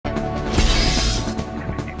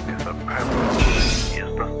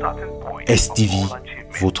STV,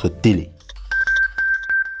 votre télé.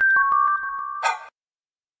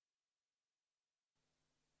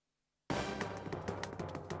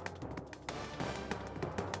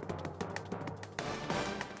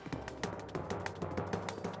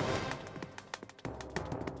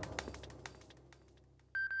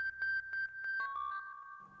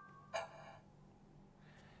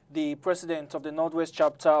 The president of the Northwest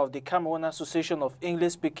chapter of the Cameroon Association of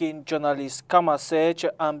English-speaking journalists, Kamasech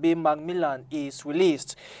Ambe Macmillan, is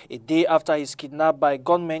released a day after he was kidnapped by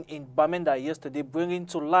gunmen in Bamenda yesterday, bringing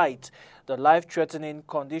to light the life-threatening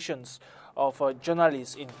conditions of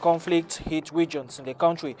journalists in conflict-hit regions in the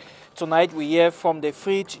country. Tonight, we hear from the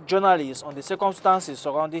freed journalist on the circumstances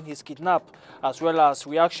surrounding his kidnap, as well as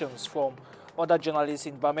reactions from other journalists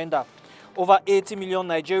in Bamenda. Over 80 million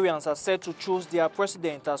Nigerians are set to choose their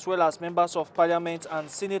president as well as members of parliament and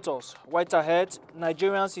senators. Right ahead,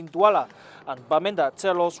 Nigerians in Douala and Bamenda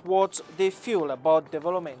tell us what they feel about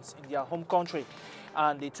developments in their home country.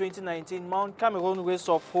 And the 2019 Mount Cameroon Race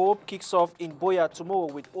of Hope kicks off in Boya tomorrow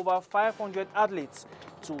with over 500 athletes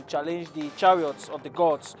to challenge the chariots of the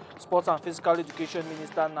gods. Sports and Physical Education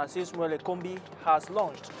Minister Narcisse Mwele-Kombi has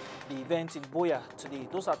launched the event in Boya today.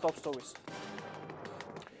 Those are top stories.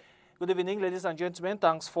 Good evening, ladies and gentlemen.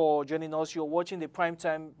 Thanks for joining us. You're watching the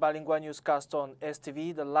primetime bilingual newscast on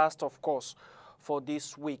STV, the last, of course, for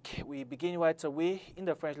this week. We begin right away in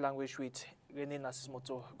the French language with René Narcisse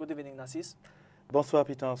Moto. Good evening, Narcisse. Bonsoir,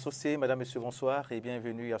 Peter Saucé. Madame, Monsieur, bonsoir et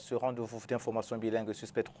bienvenue à ce rendez-vous d'information bilingue sur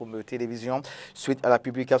Spectrum Télévision suite à la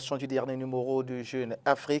publication du dernier numéro de Jeune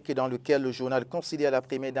Afrique dans lequel le journal considère la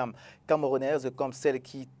première dame camerounaise comme celle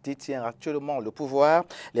qui détient actuellement le pouvoir.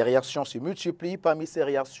 Les réactions se multiplient. Parmi ces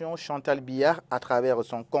réactions, Chantal Biya, à travers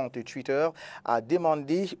son compte Twitter, a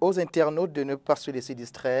demandé aux internautes de ne pas se laisser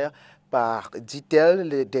distraire par,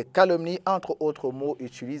 dit-elle, des calomnies, entre autres mots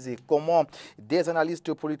utilisés. Comment des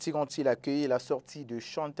analystes politiques ont-ils accueilli la sortie de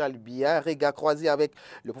Chantal Biya? Regard croisé avec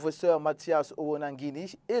le professeur Mathias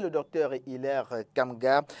Owonangini et le docteur Hilaire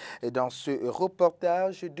Kamga dans ce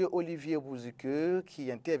reportage de Olivier Bouzouke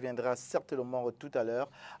qui interviendra certainement tout à l'heure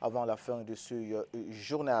avant la fin de ce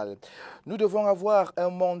journal. Nous devons avoir un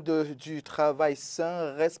monde du travail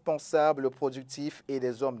sain, responsable, productif et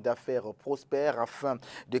des hommes d'affaires prospères afin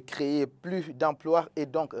de créer plus d'emplois et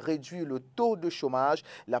donc réduire le taux de chômage.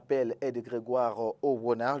 L'appel est de Grégoire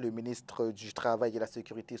Owona, le ministre du Travail et de la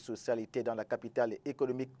Sécurité sociale, était dans la capitale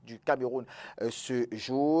économique du Cameroun ce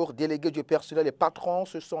jour. Délégués du personnel et patrons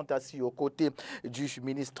se sont assis aux côtés du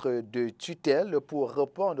ministre de tutelle pour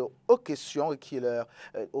répondre aux questions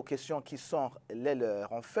qui sont les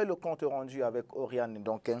leurs. On fait le compte rendu avec Oriane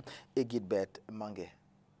Donkin et Guilbert Manguet.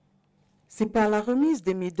 C'est par la remise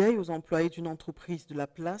des médailles aux employés d'une entreprise de la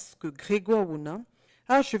place que Grégoire Owona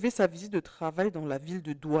a achevé sa visite de travail dans la ville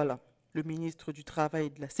de Douala. Le ministre du Travail et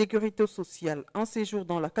de la Sécurité sociale, en séjour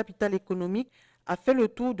dans la capitale économique, a fait le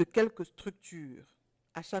tour de quelques structures.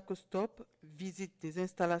 À chaque stop, visite des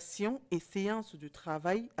installations et séances de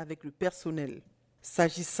travail avec le personnel.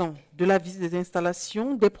 S'agissant de la visite des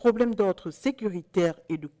installations, des problèmes d'ordre sécuritaire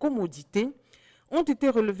et de commodité ont été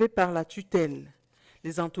relevés par la tutelle.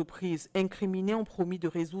 Les entreprises incriminées ont promis de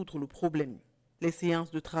résoudre le problème. Les séances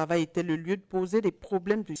de travail étaient le lieu de poser des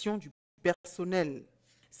problèmes de gestion du personnel.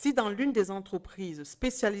 Si dans l'une des entreprises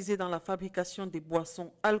spécialisées dans la fabrication des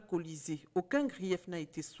boissons alcoolisées, aucun grief n'a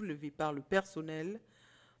été soulevé par le personnel,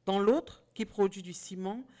 dans l'autre, qui produit du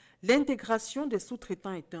ciment, l'intégration des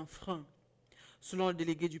sous-traitants est un frein. Selon le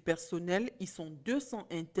délégué du personnel, ils sont 200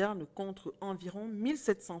 internes contre environ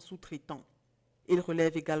 1700 sous-traitants. Il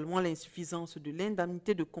relève également l'insuffisance de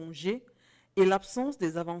l'indemnité de congé et l'absence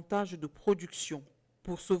des avantages de production.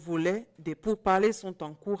 Pour ce volet, des pourparlers sont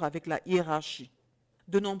en cours avec la hiérarchie.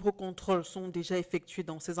 De nombreux contrôles sont déjà effectués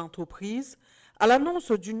dans ces entreprises. À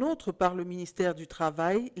l'annonce d'une autre par le ministère du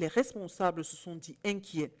Travail, les responsables se sont dit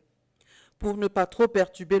inquiets. Pour ne pas trop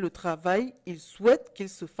perturber le travail, ils souhaitent qu'il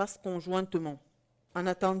se fasse conjointement. En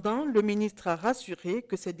attendant, le ministre a rassuré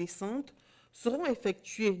que ces descentes seront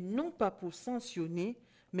effectuées non pas pour sanctionner,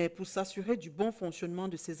 mais pour s'assurer du bon fonctionnement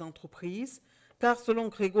de ces entreprises, car selon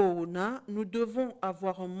Grégoire Owona, nous devons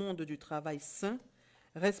avoir un monde du travail sain,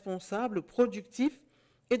 responsable, productif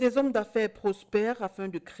et des hommes d'affaires prospères afin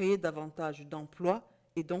de créer davantage d'emplois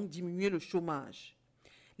et donc diminuer le chômage.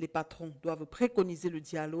 Les patrons doivent préconiser le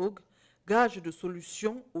dialogue, gage de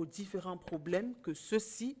solution aux différents problèmes que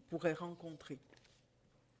ceux-ci pourraient rencontrer.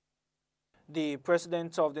 The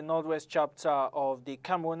president of the Northwest chapter of the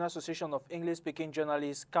Cameroon Association of English-Speaking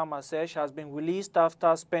Journalists, ARMIES, has been released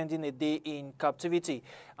after spending a day in captivity.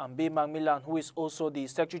 And Macmillan, who is also the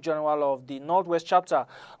Secretary General of the Northwest chapter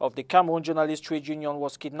of the Cameroon Journalists Trade Union,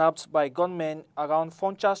 was kidnapped by gunmen around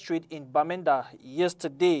Foncha Street in Bamenda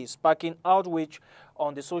yesterday, sparking outrage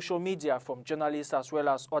on the social media from journalists as well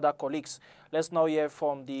as other colleagues. Let's now hear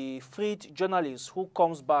from the freed journalist who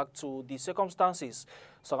comes back to the circumstances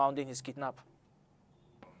surrounding his kidnap.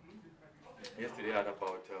 Yesterday at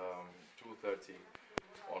about 2:30,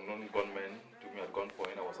 unknown gunmen took me at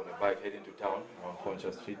gunpoint. I was on a bike heading to town on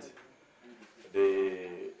Foncha Street.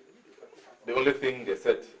 The only thing they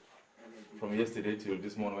said from yesterday till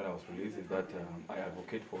this morning when I was released is that I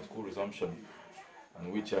advocate for school resumption,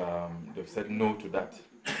 and which they've said no to that.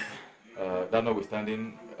 That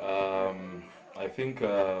notwithstanding, I think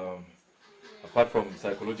apart from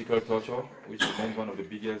psychological torture, which remains one of the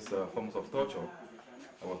biggest forms of torture,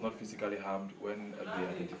 I was not physically harmed when they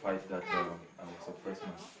identified that I was a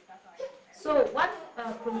prisoner. So what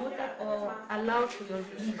promoted or allowed for your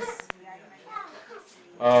release?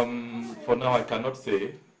 For now I cannot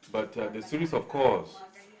say, but the series of calls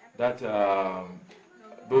that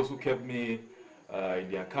those who kept me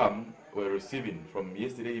in their camp were receiving from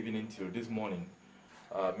yesterday evening till this morning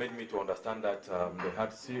made me to understand that they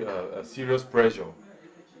had a serious pressure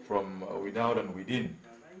from without and within.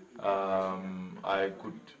 I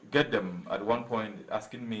could get them at one point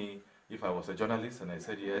asking me if I was a journalist, and I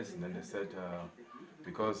said yes, and then they said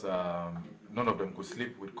because none of them could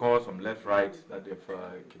sleep with calls from left, right, that they've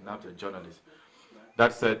kidnapped a journalist.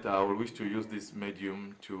 That said, I will wish to use this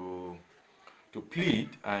medium to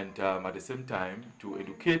plead and at the same time to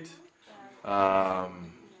educate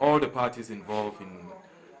all the parties involved in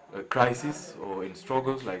a crisis or in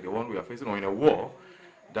struggles like the one we are facing, or in a war,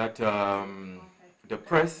 that the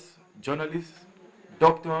press, journalists,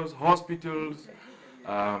 doctors, hospitals,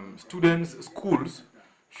 students, schools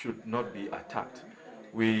should not be attacked.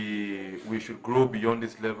 We should grow beyond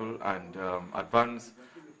this level and advance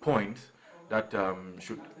points that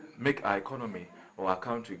should make our economy or our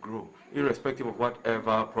country grow. Irrespective of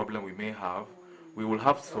whatever problem we may have, we will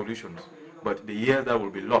have solutions. But the years that will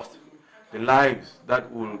be lost, the lives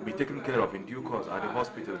that will be taken care of in due course at the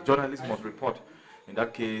hospitals, journalists must report. In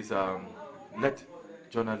that case, let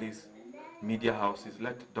journalists, media houses,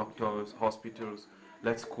 let doctors, hospitals,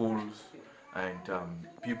 let schools and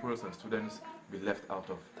pupils and students be left out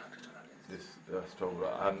of this struggle.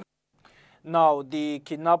 Now, the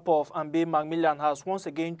kidnap of Macmillan has once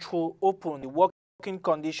again thrown open the working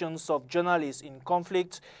conditions of journalists in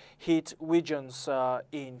conflict-hit regions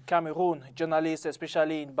in Cameroon. Journalists,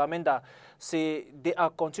 especially in Bamenda, say they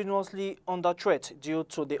are continuously under threat due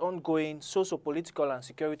to the ongoing socio-political and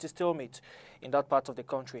security stalemate in that part of the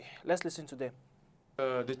country. Let's listen to them.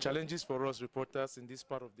 The challenges for us reporters in this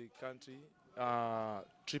part of the country are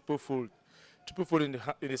triple-fold. Triple-fold in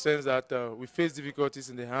the sense that we face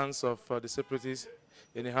difficulties in the hands of the separatists,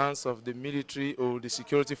 in the hands of the military or the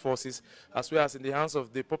security forces, as well as in the hands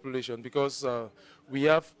of the population, because we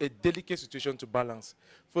have a delicate situation to balance.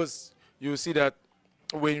 First, you will see that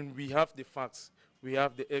when we have the facts, we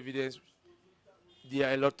have the evidence, there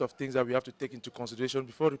are a lot of things that we have to take into consideration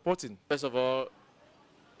before reporting. First of all,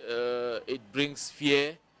 it brings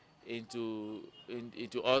fear into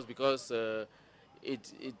us, because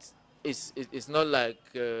it's not like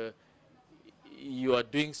you are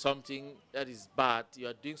doing something that is bad. You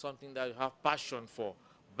are doing something that you have passion for,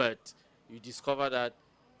 but you discover that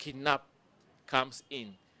kidnap comes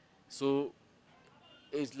in. So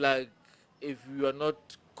it's like if you are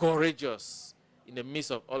not courageous in the midst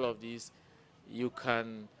of all of this, you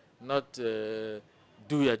can not do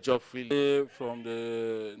your job freely. From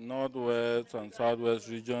the northwest and southwest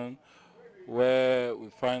region, where we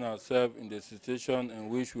find ourselves in the situation in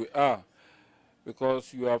which we are,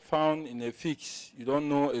 because you are found in a fix, you don't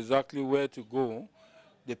know exactly where to go.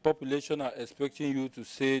 The population are expecting you to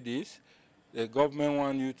say this, the government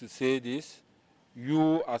wants you to say this,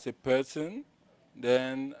 you as a person,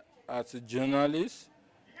 then as a journalist,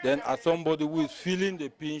 then as somebody who is feeling the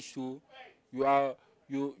pinch too, you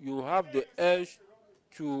have the urge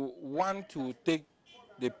to want to take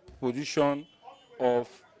the position of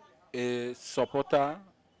a supporter,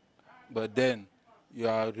 but then you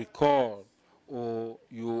are recalled or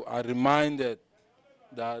you are reminded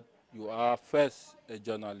that you are first a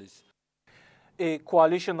journalist. A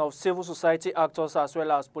coalition of civil society actors as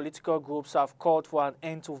well as political groups have called for an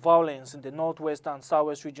end to violence in the northwest and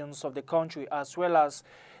southwest regions of the country, as well as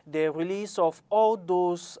the release of all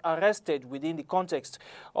those arrested within the context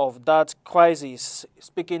of that crisis.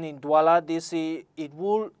 Speaking in Douala, they say it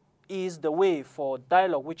will ease the way for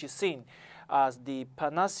dialogue, which is seen as the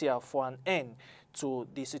panacea for an end to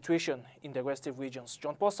the situation in the respective regions.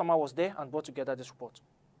 John Paul Sama was there and brought together this report.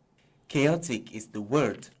 Chaotic is the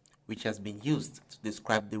word which has been used to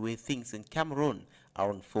describe the way things in Cameroon are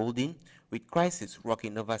unfolding, with crisis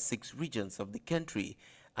rocking over 6 regions of the country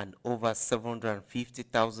and over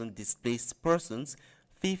 750,000 displaced persons,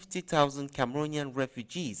 50,000 Cameroonian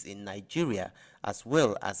refugees in Nigeria, as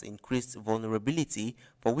well as increased vulnerability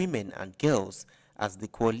for women and girls, as the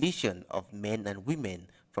coalition of men and women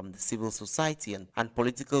from the civil society and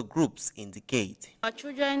political groups indicate. Our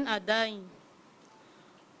children are dying.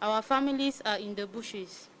 Our families are in the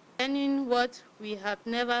bushes, learning what we have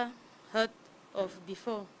never heard of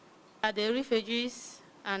before. Are the refugees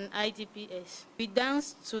and IDPs. We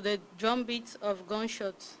dance to the drumbeat of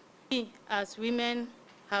gunshots. We, as women,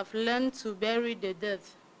 have learned to bury the dead.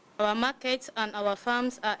 Our markets and our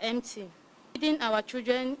farms are empty. Feeding our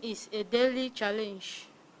children is a daily challenge.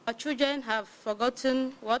 Our children have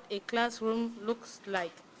forgotten what a classroom looks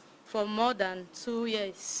like for more than 2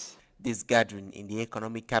 years. This gathering in the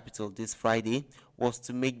economic capital this Friday was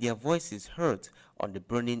to make their voices heard on the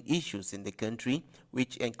burning issues in the country,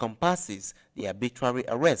 which encompasses the arbitrary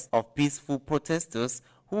arrest of peaceful protesters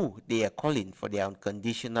who they are calling for their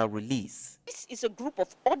unconditional release. This is a group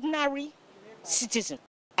of ordinary citizens.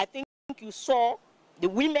 I think you saw the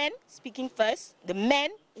women speaking first, the men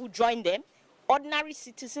who joined them, ordinary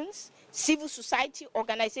citizens, civil society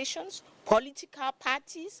organizations, political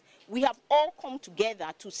parties. We have all come together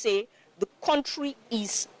to say the country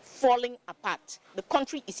is falling apart. The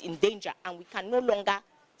country is in danger and we can no longer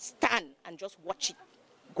stand and just watch it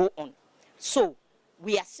go on. So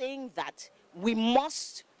we are saying that we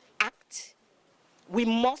must act, we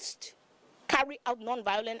must carry out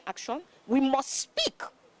non-violent action, we must speak.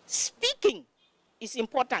 Speaking is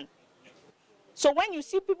important. So when you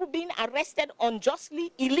see people being arrested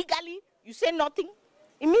unjustly, illegally, you say nothing,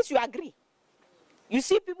 it means you agree. You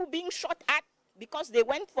see people being shot at because they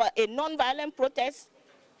went for a non-violent protest,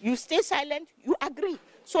 you stay silent, you agree.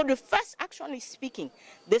 So the first action is speaking.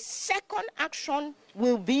 The second action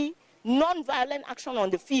will be non-violent action on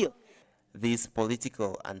the field. These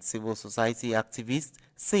political and civil society activists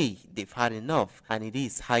say they've had enough and it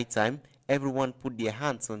is high time everyone put their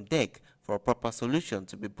hands on deck for a proper solution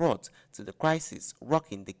to be brought to the crisis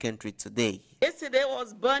rocking the country today. Yesterday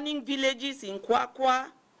was burning villages in Kwakwa,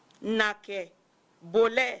 Nake,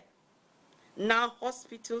 Bole, now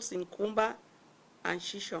hospitals in Kumba and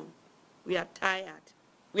Shishon. We are tired.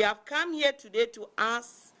 We have come here today to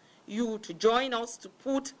ask you to join us to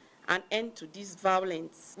put an end to this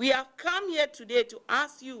violence. We have come here today to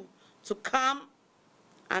ask you to come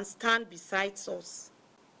and stand beside us.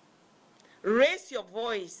 Raise your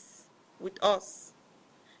voice with us.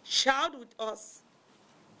 Shout with us.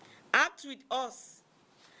 Act with us.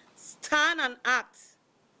 Stand and act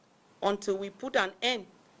until we put an end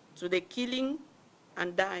to the killing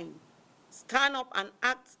and dying. Stand up and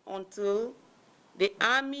act until the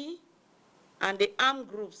army and the armed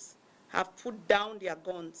groups have put down their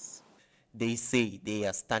guns. They say they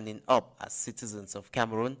are standing up as citizens of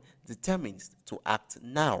Cameroon, determined to act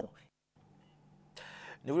now.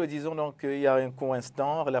 Nous vous le disons donc il y a un court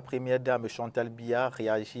instant, la première dame Chantal Biya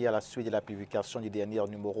réagit à la suite de la publication du dernier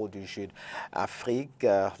numéro du Jeune Afrique,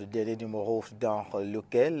 le dernier numéro dans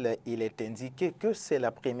lequel il est indiqué que c'est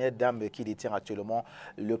la première dame qui détient actuellement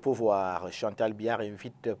le pouvoir. Chantal Biya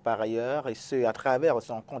invite par ailleurs, et ce à travers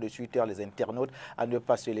son compte de Twitter, les internautes à ne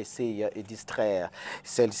pas se laisser distraire.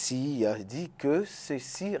 Celle-ci dit que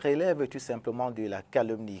ceci relève tout simplement de la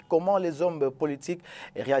calomnie. Comment les hommes politiques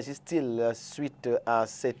réagissent-ils suite à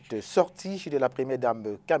cette sortie de la première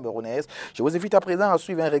dame camerounaise? Je vous invite à présent à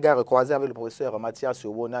suivre un regard croisé avec le professeur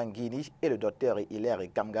ASSO'O et le docteur Hilaire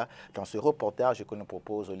Kamga dans ce reportage que nous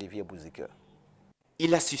propose Olivier Bouziker.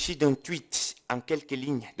 Il a suffi d'un tweet en quelques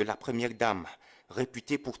lignes de la première dame,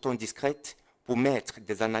 réputée pourtant discrète, pour mettre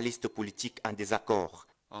des analystes politiques en désaccord.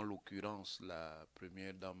 En l'occurrence, la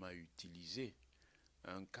première dame a utilisé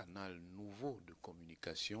un canal nouveau de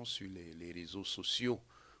communication sur les réseaux sociaux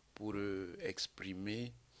pour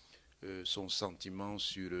exprimer son sentiment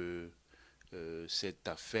sur cette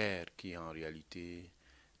affaire qui en réalité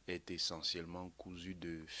est essentiellement cousue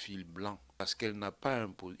de fil blanc. Parce qu'elle n'a pas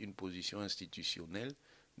une position institutionnelle,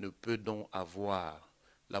 ne peut donc avoir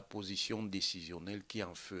la position décisionnelle qui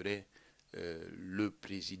en ferait le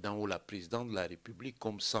président ou la présidente de la République,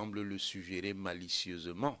 comme semble le suggérer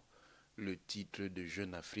malicieusement le titre de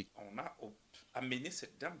Jeune Afrique. On a amené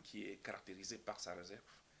cette dame qui est caractérisée par sa réserve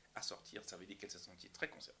à sortir, ça veut dire qu'elle s'est sentie très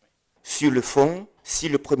concernée. Sur le fond, si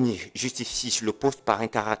le premier justifie le poste par un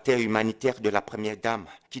caractère humanitaire de la première dame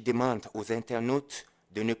qui demande aux internautes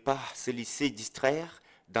de ne pas se laisser distraire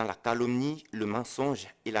dans la calomnie, le mensonge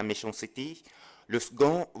et la méchanceté, le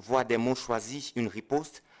second voit des mots choisis une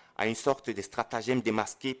riposte à une sorte de stratagème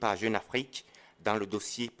démasqué par Jeune Afrique dans le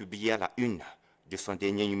dossier publié à la une de son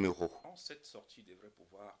dernier numéro. Cette sortie devrait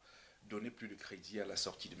pouvoir donner plus de crédit à la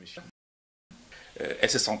sortie de monsieur. Elle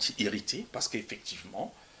s'est sentie irritée parce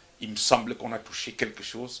qu'effectivement, il me semble qu'on a touché quelque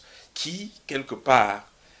chose qui, quelque part,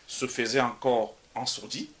 se faisait encore en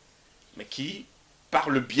sourdine, mais qui, par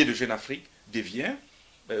le biais de Jeune Afrique,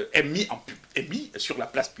 est mis sur la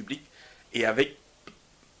place publique et avec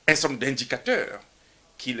un certain nombre d'indicateurs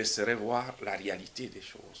qui laisseraient voir la réalité des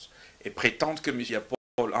choses. Et prétendre que M.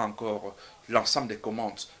 Paul a encore l'ensemble des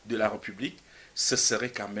commandes de la République, ce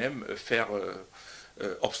serait quand même faire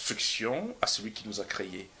obstruction à celui qui nous a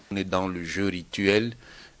créés. On est dans le jeu rituel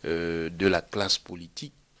de la classe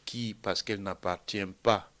politique qui, parce qu'elle n'appartient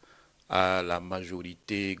pas à la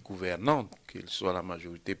majorité gouvernante, qu'elle soit la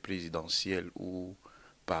majorité présidentielle ou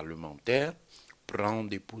parlementaire, prend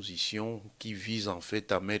des positions qui visent en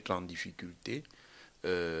fait à mettre en difficulté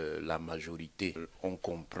la majorité. On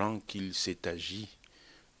comprend qu'il s'est agi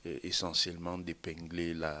essentiellement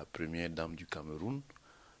d'épingler la première dame du Cameroun,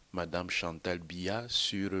 Madame Chantal Biya,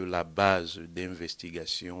 sur la base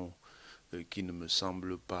d'investigations qui ne me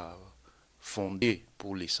semble pas fondée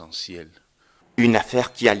pour l'essentiel. Une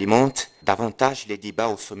affaire qui alimente davantage les débats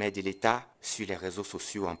au sommet de l'État, sur les réseaux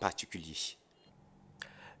sociaux en particulier.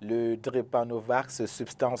 Le drépanovax,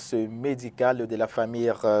 substance médicale de la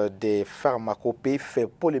famille des pharmacopées, fait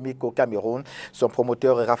polémique au Cameroun. Son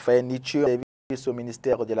promoteur Raphaël Nietzsche au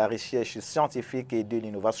ministère de la Recherche scientifique et de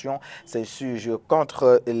l'Innovation s'insurge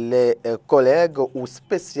contre les collègues ou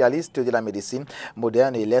spécialistes de la médecine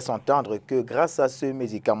moderne et laisse entendre que grâce à ce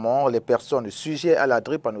médicament, les personnes sujettes à la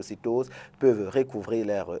drépanocytose peuvent recouvrer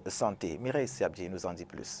leur santé. Mireille Siabdi nous en dit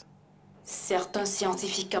plus. Certains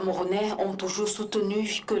scientifiques camerounais ont toujours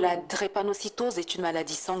soutenu que la drépanocytose est une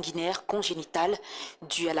maladie sanguinaire congénitale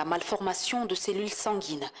due à la malformation de cellules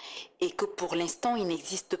sanguines et que pour l'instant il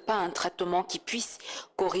n'existe pas un traitement qui puisse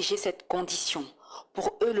corriger cette condition.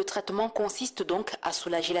 Pour eux, le traitement consiste donc à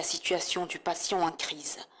soulager la situation du patient en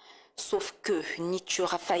crise. Sauf que Nietzsche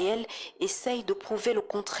Raphaël essaye de prouver le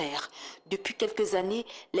contraire. Depuis quelques années,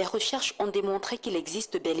 les recherches ont démontré qu'il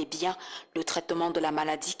existe bel et bien le traitement de la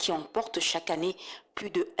maladie qui emporte chaque année plus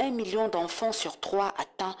de 1 million d'enfants sur 3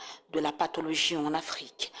 atteints de la pathologie en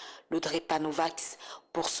Afrique. Le drépanovax,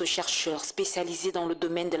 pour ce chercheur spécialisé dans le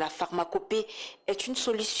domaine de la pharmacopée, est une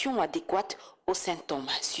solution adéquate aux symptômes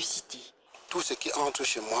suscités. Tout ce qui entre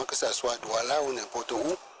chez moi, que ce soit à Douala ou n'importe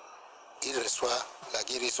où, il reçoit la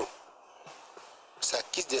guérison. Ça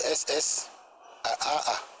quitte de SS à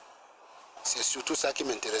AA. C'est surtout ça qui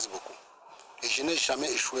m'intéresse beaucoup. Et je n'ai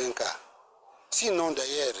jamais échoué un cas. Sinon,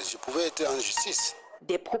 d'ailleurs, je pouvais être en justice.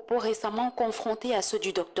 Des propos récemment confrontés à ceux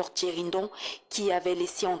du docteur Thierindon qui avait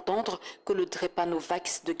laissé entendre que le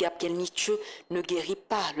drépanovax de Gabriel Nietzsche ne guérit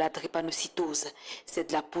pas la drépanocytose. C'est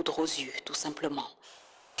de la poudre aux yeux, tout simplement.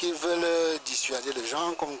 Qu'ils veulent dissuader les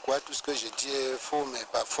gens comme quoi tout ce que je dis est faux, mais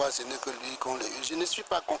parfois ce n'est que lui qu'on le use. Je ne suis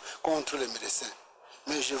pas contre les médecins.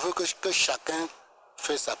 Mais je veux que chacun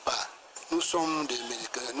fait sa part. Nous sommes des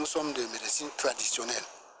médecines traditionnelles.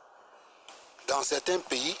 Dans certains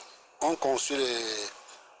pays, on construit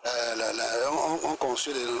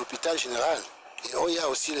l'hôpital général. Et il y a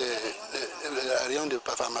aussi les rayons de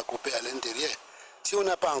pharmacopée à l'intérieur. Si on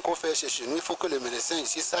n'a pas encore fait chez nous, il faut que les médecins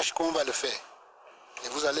ici sachent qu'on va le faire. Et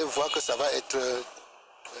vous allez voir que ça va être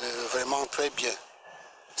vraiment très bien.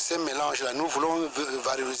 Ce mélange-là, nous voulons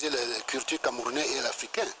valoriser les cultures camerounaises et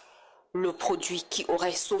l'africain. Le produit qui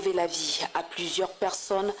aurait sauvé la vie à plusieurs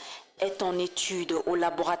personnes est en étude au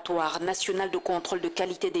laboratoire national de contrôle de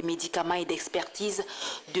qualité des médicaments et d'expertise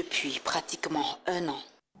depuis pratiquement 1 an.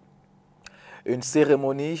 Une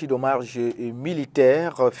cérémonie d'hommage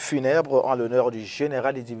militaire funèbre en l'honneur du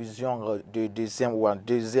général de division de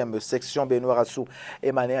deuxième section Benoît Rassou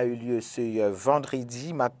EMANE a eu lieu ce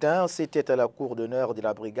vendredi matin. C'était à la cour d'honneur de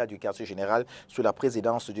la brigade du quartier général sous la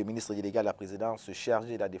présidence du ministre délégué à la présidence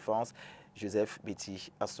chargé de la défense, Joseph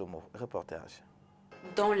Betty Assomo. Reportage.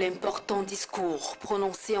 Dans l'important discours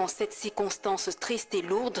prononcé en cette circonstance triste et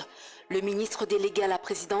lourde, le ministre délégué à la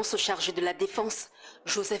présidence chargé de la défense,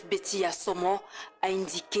 Joseph Betty Assomo, a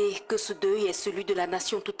indiqué que ce deuil est celui de la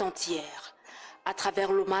nation tout entière. À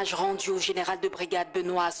travers l'hommage rendu au général de brigade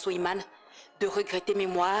Benoît Assou de regretter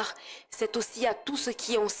mémoire, c'est aussi à tous ceux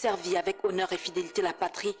qui ont servi avec honneur et fidélité la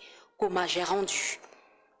patrie qu'hommage est rendu.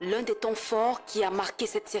 L'un des temps forts qui a marqué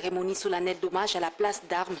cette cérémonie solennelle d'hommage à la place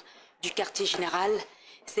d'armes du quartier général,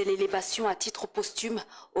 c'est l'élévation à titre posthume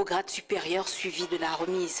au grade supérieur suivi de la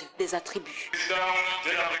remise des attributs. Président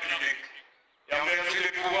de la République, et en vertu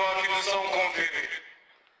des pouvoirs qui nous sont conférés,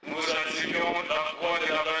 nous attribuons la croix de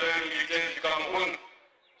la valeur militaire du Cameroun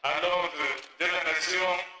à l'ordre de la nation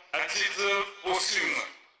à titre posthume.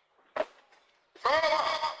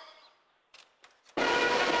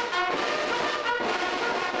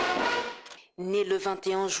 Né le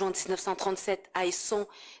 21 juin 1937 à Esson,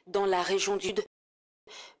 dans la région du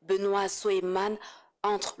Benoît ASSO'O EMANE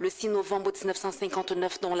entre le 6 novembre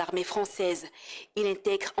 1959 dans l'armée française. Il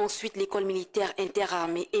intègre ensuite l'école militaire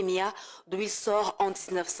interarmée EMEA, d'où il sort en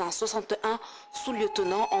 1961.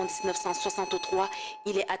 Sous-lieutenant en 1963,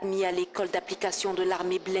 il est admis à l'école d'application de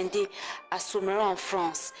l'armée blindée à Sommer en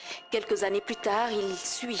France. Quelques années plus tard, il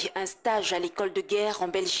suit un stage à l'école de guerre en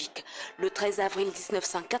Belgique. Le 13 avril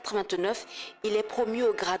 1989, il est promu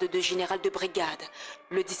au grade de général de brigade.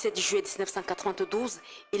 Le 17 juillet 1992,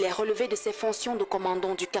 il est relevé de ses fonctions de commandant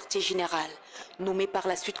du quartier général. Nommé par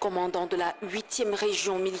la suite commandant de la 8e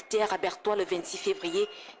région militaire à Berthois le 26 février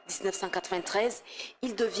 1993,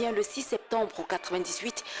 il devient le 6 septembre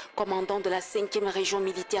 1998 commandant de la 5e région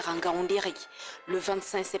militaire en Gaoundéry. Le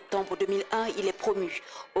 25 septembre 2001, il est promu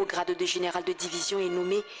au grade de général de division et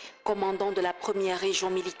nommé commandant de la 1e région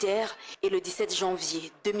militaire. Et le 17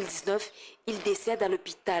 janvier 2019, il décède à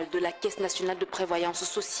l'hôpital de la Caisse nationale de prévoyance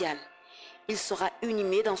sociale. Il sera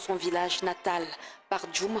inhumé dans son village natal, par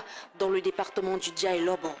Djoum, dans le département du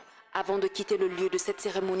Djaïlobo. Avant de quitter le lieu de cette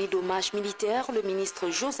cérémonie d'hommage militaire, le ministre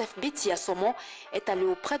Joseph Betty Assomon est allé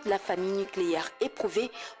auprès de la famille nucléaire éprouvée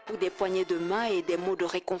pour des poignées de main et des mots de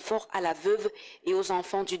réconfort à la veuve et aux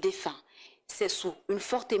enfants du défunt. C'est sous une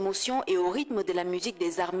forte émotion et au rythme de la musique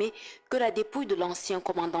des armées que la dépouille de l'ancien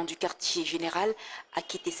commandant du quartier général a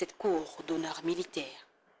quitté cette cour d'honneur militaire.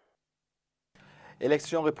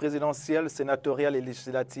 Élections présidentielles, sénatoriales et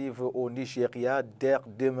législatives au Nigeria dès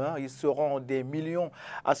demain. Ils seront des millions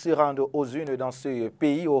à se rendre aux urnes dans ce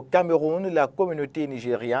pays. Au Cameroun, la communauté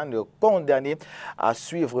nigériane condamnée à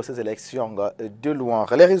suivre ces élections de loin.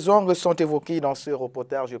 Les raisons sont évoquées dans ce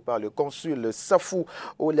reportage par le consul Safou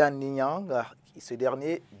Olaniang. Ce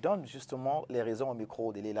dernier donne justement les raisons au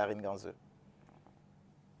micro de Lélarine Ganze.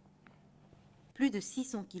 Plus de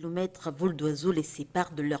 600 km à vol d'oiseau les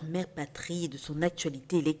séparent de leur mère patrie et de son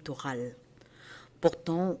actualité électorale.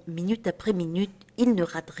 Pourtant, minute après minute, ils ne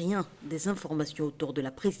ratent rien des informations autour de la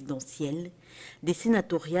présidentielle, des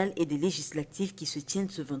sénatoriales et des législatives qui se tiennent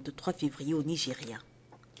ce 23 février au Nigeria.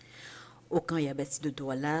 Au camp Yabassi de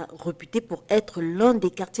Douala, réputé pour être l'un des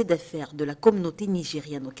quartiers d'affaires de la communauté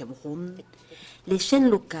nigériane au Cameroun, les chaînes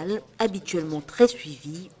locales, habituellement très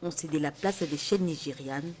suivies, ont cédé la place à des chaînes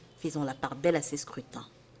nigérianes, faisant la part belle à ces scrutins.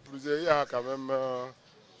 Il y a quand même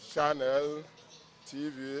Channel,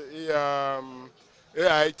 TV, il y a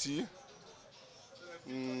AIT,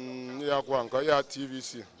 il y a quoi encore? Il y a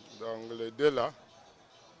TVC. Donc les deux là,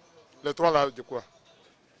 les trois là, de quoi?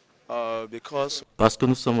 Parce que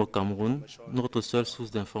nous sommes au Cameroun, notre seule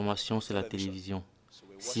source d'information c'est la télévision.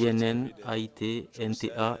 CNN, AIT,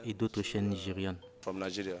 NTA et d'autres chaînes nigérianes.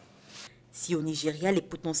 Si au Nigeria, les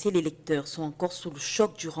potentiels électeurs sont encore sous le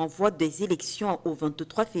choc du renvoi des élections au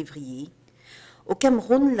 23 février, au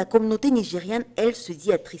Cameroun, la communauté nigériane, elle, se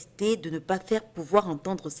dit attristée de ne pas faire pouvoir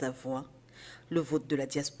entendre sa voix. Le vote de la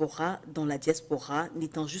diaspora, dans la diaspora,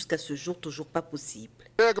 n'étant jusqu'à ce jour toujours pas possible.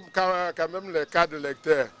 Il y a quand même les cas de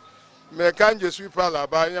lecteurs. Mais quand je ne suis pas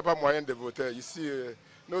là-bas, il n'y a pas moyen de voter. Ici,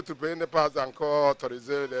 notre pays n'est pas encore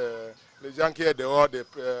autorisé les gens qui sont dehors de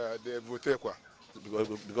voter, quoi.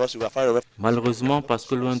 Malheureusement, parce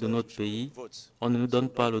que loin de notre pays, on ne nous donne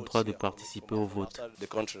pas le droit de participer au vote.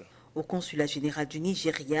 Au consulat général du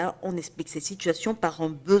Nigeria, on explique ces situations par un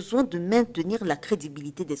besoin de maintenir la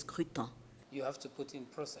crédibilité des scrutins.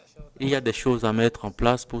 Il y a des choses à mettre en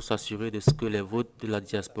place pour s'assurer de ce que les votes de la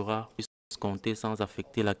diaspora puissent compter sans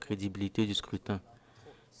affecter la crédibilité du scrutin.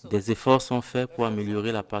 Des efforts sont faits pour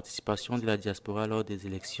améliorer la participation de la diaspora lors des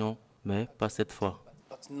élections, mais pas cette fois.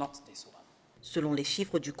 Selon les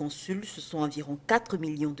chiffres du consul, ce sont environ 4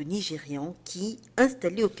 millions de Nigérians qui,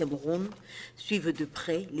 installés au Cameroun, suivent de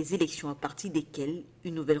près les élections à partir desquelles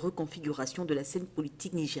une nouvelle reconfiguration de la scène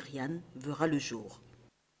politique nigériane verra le jour.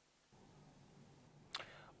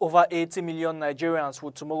 Over 80 million Nigerians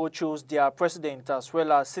will tomorrow choose their president as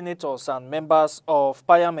well as senators and members of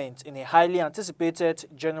parliament in a highly anticipated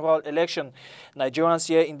general election. Nigerians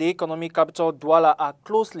here in the economic capital Douala are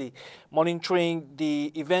closely monitoring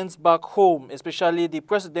the events back home, especially the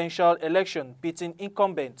presidential election pitting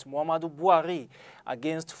incumbent Muhammadu Buhari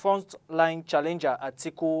against front-line challenger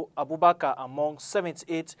Atiku Abubakar among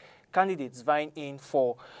 78 candidates vying in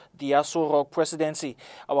for the ASSO'O presidency.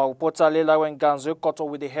 Our reporter Leila Wenganzo caught up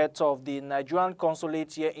with the head of the Nigerian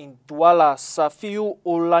consulate here in Douala, Safiu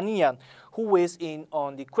Olaniyan, who weighs in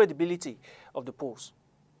on the credibility of the polls.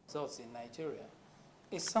 Results in Nigeria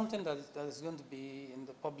is something that is going to be in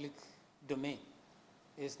the public domain.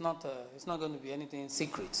 It's not going to be anything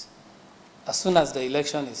secret. As soon as the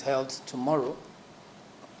election is held tomorrow,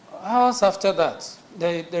 hours after that,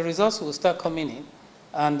 the results will start coming in,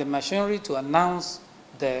 and the machinery to announce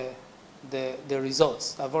the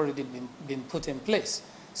results have already been put in place.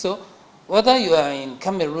 So whether you are in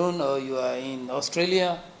Cameroon or you are in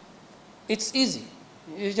Australia, it's easy.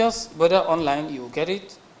 You just, whether online, you get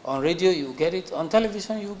it, on radio, you get it, on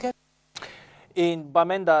television, you get it. In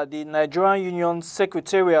Bamenda, the Nigerian Union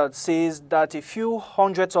Secretariat says that a few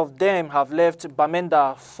hundreds of them have left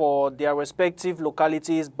Bamenda for their respective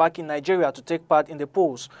localities back in Nigeria to take part in the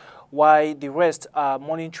polls, while the rest are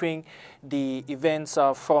monitoring the events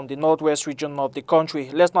from the northwest region of the country.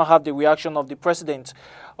 Let's now have the reaction of the president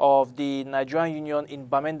of the Nigerian Union in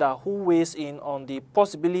Bamenda, who weighs in on the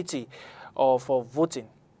possibility of voting.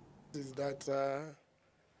 Is that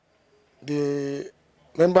the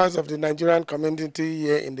members of the Nigerian community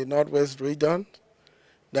here in the northwest region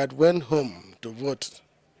that went home to vote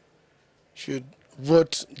should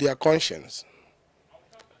vote their conscience,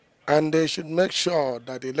 and they should make sure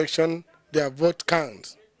that their vote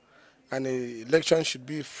counts, and the election should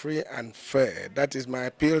be free and fair. That is my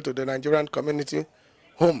appeal to the Nigerian community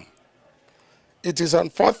home. It is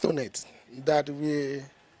unfortunate that we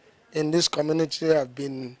in this community have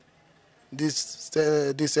been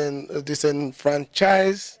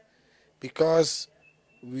disenfranchised because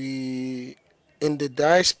we in the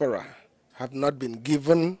diaspora have not been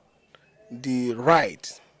given the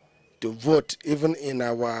right to vote even in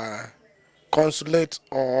our consulate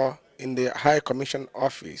or in the High Commission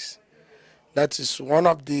office. That is one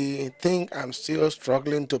of the things I'm still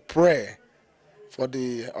struggling to pray for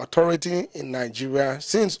the authority in Nigeria,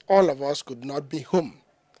 since all of us could not be home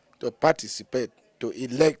to participate, to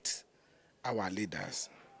elect our leaders.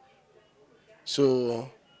 So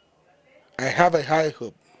I have a high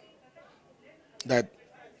hope that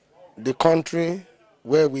the country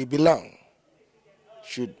where we belong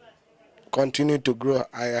should continue to grow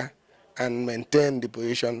higher and maintain the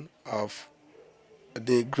position of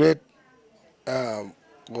the great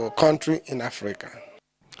country in Africa.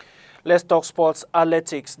 Let's talk sports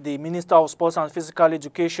athletics. The Minister of Sports and Physical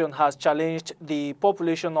Education has challenged the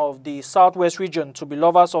population of the Southwest region to be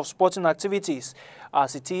lovers of sporting activities,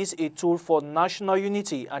 as it is a tool for national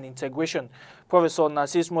unity and integration. Professor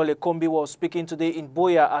Narcis Molekombi was speaking today in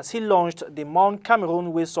Boya as he launched the Mount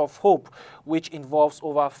Cameroon Ways of Hope, which involves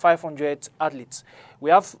over 500 athletes. We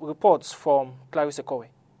have reports from Clarisse Kowe.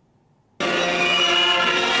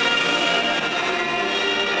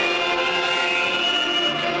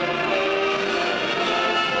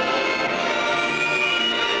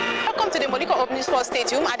 Sports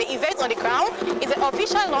Stadium at the event on the ground is the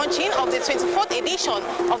official launching of the 24th edition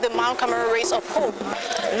of the Mount Cameroon Race of Hope.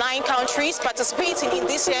 9 countries participating in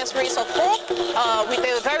this year's Race of Hope, with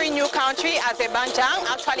a very new country, Azerbaijan,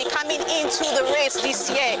 actually coming into the race this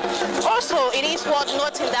year. Also, it is worth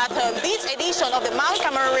noting that this edition of the Mount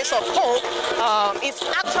Cameroon Race of Hope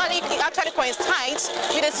actually coincides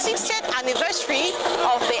with the 60th anniversary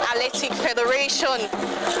of the Athletic Federation.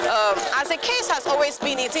 As the case has always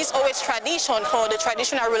been, it is always tradition for the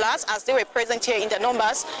traditional rulers, as they were present here in the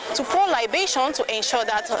numbers, to pour libation to ensure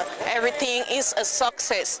that everything is a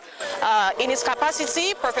success. In his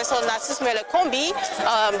capacity, Professor Narcis Molekombi,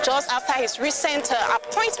 just after his recent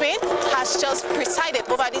appointment, has just presided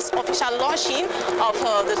over this official launching of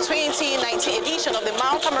the 2019 edition of the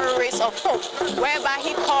Mount Cameroon Race of Hope, whereby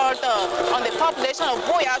he called on the population of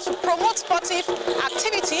Boya to promote sportive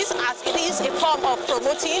activities, as it is a form of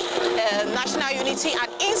promoting national unity and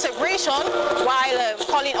integration, while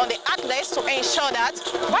calling on the athletes to ensure that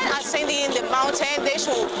while ascending the mountain, they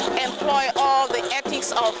should employ all the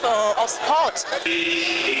ethics of sport.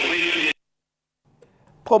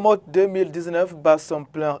 Promote 2019 bat son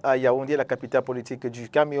plein à Yaoundé, la capitale politique du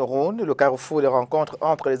Cameroun. Le carrefour de rencontres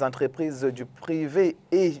entre les entreprises du privé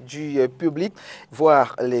et du public,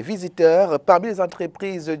 voire les visiteurs. Parmi les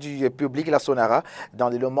entreprises du public, la Sonara, dans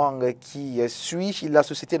le moment qui suit, la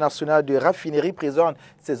Société nationale de raffinerie présente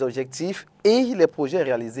ses objectifs et les projets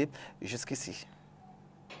réalisés jusqu'ici.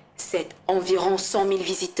 C'est environ 100 000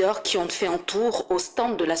 visiteurs qui ont fait un tour au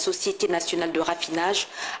stand de la Société nationale de raffinage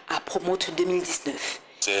à Promote 2019.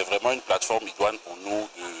 C'est vraiment une plateforme idoine pour nous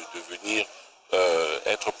de venir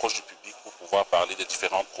être proche du public pour pouvoir parler des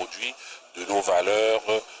différents produits, de nos valeurs,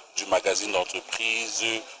 du magazine d'entreprise,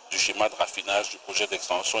 du schéma de raffinage, du projet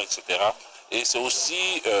d'extension, etc. Et c'est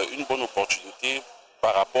aussi une bonne opportunité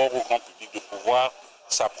par rapport au grand public de pouvoir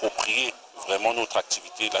s'approprier vraiment notre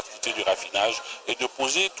activité, l'activité du raffinage, et de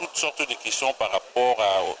poser toutes sortes de questions par rapport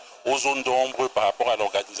aux zones d'ombre, par rapport à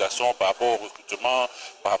l'organisation, par rapport au recrutement,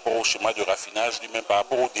 par rapport au schéma de raffinage lui-même, par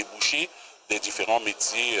rapport aux débouchés des différents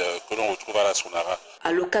métiers que l'on retrouve à la Sonara.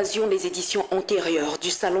 À l'occasion des éditions antérieures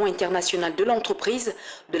du Salon international de l'entreprise,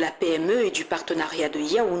 de la PME et du partenariat de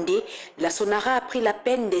Yaoundé, la Sonara a pris la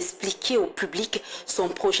peine d'expliquer au public son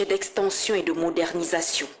projet d'extension et de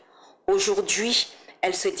modernisation. Aujourd'hui,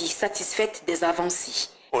 elle se dit satisfaite des avancées.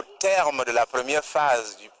 Au terme de la première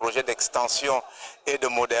phase du projet d'extension et de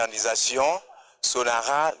modernisation,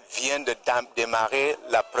 Sonara vient de démarrer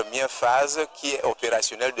la première phase qui est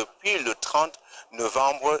opérationnelle depuis le 30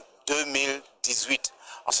 novembre 2018.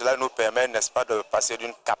 Cela nous permet, n'est-ce pas, de passer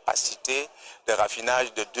d'une capacité de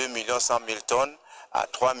raffinage de 2 100 000 tonnes à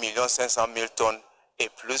 3 500 000 tonnes et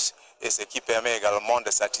plus, et ce qui permet également de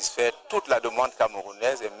satisfaire toute la demande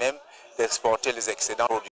camerounaise et même d'exporter les excédents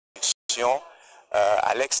de production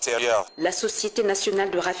à l'extérieur. La Société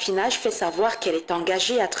nationale de raffinage fait savoir qu'elle est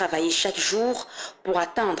engagée à travailler chaque jour pour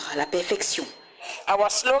atteindre la perfection.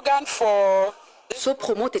 Our slogan for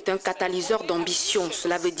SoPromote est un catalyseur d'ambition.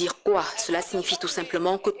 Cela veut dire quoi? Cela signifie tout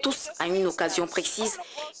simplement que tous, à une occasion précise,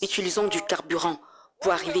 utilisons du carburant.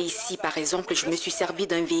 Pour arriver ici, par exemple, je me suis servi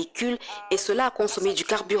d'un véhicule et cela a consommé du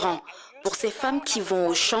carburant. Pour ces femmes qui vont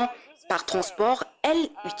au champ par transport, elles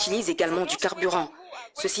utilisent également du carburant.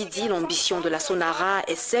 Ceci dit, l'ambition de la Sonara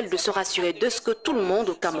est celle de se rassurer de ce que tout le monde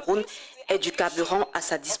au Cameroun ait du carburant à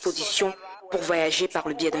sa disposition pour voyager par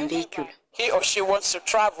le biais d'un véhicule.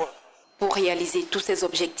 Pour réaliser tous ces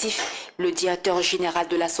objectifs, le directeur général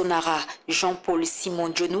de la Sonara, Jean-Paul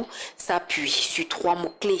Simon Djonou, s'appuie sur 3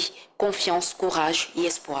 mots-clés: confiance, courage et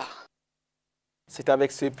espoir. C'est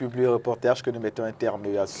avec ce public reportage que nous mettons un terme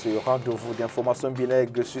à ce rendez-vous d'information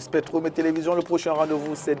bilingue sur Spectrum et Télévision. Le prochain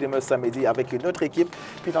rendez-vous, c'est demain samedi avec une autre équipe.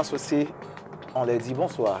 Puis dans ceci, on leur dit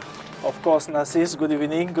bonsoir. Of course, Nassis, good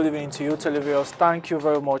evening to you, televiewers. Thank you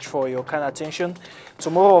very much for your kind attention.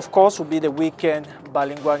 Tomorrow, of course, will be the weekend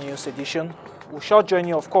bilingual news edition. We shall join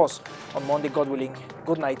you, of course, on Monday, God willing.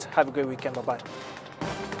 Good night. Have a great weekend. Bye-bye.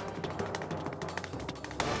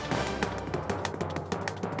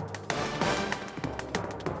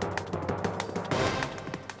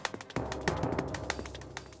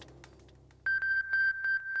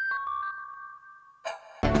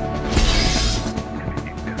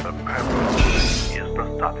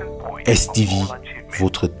 STV,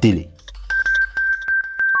 votre télé.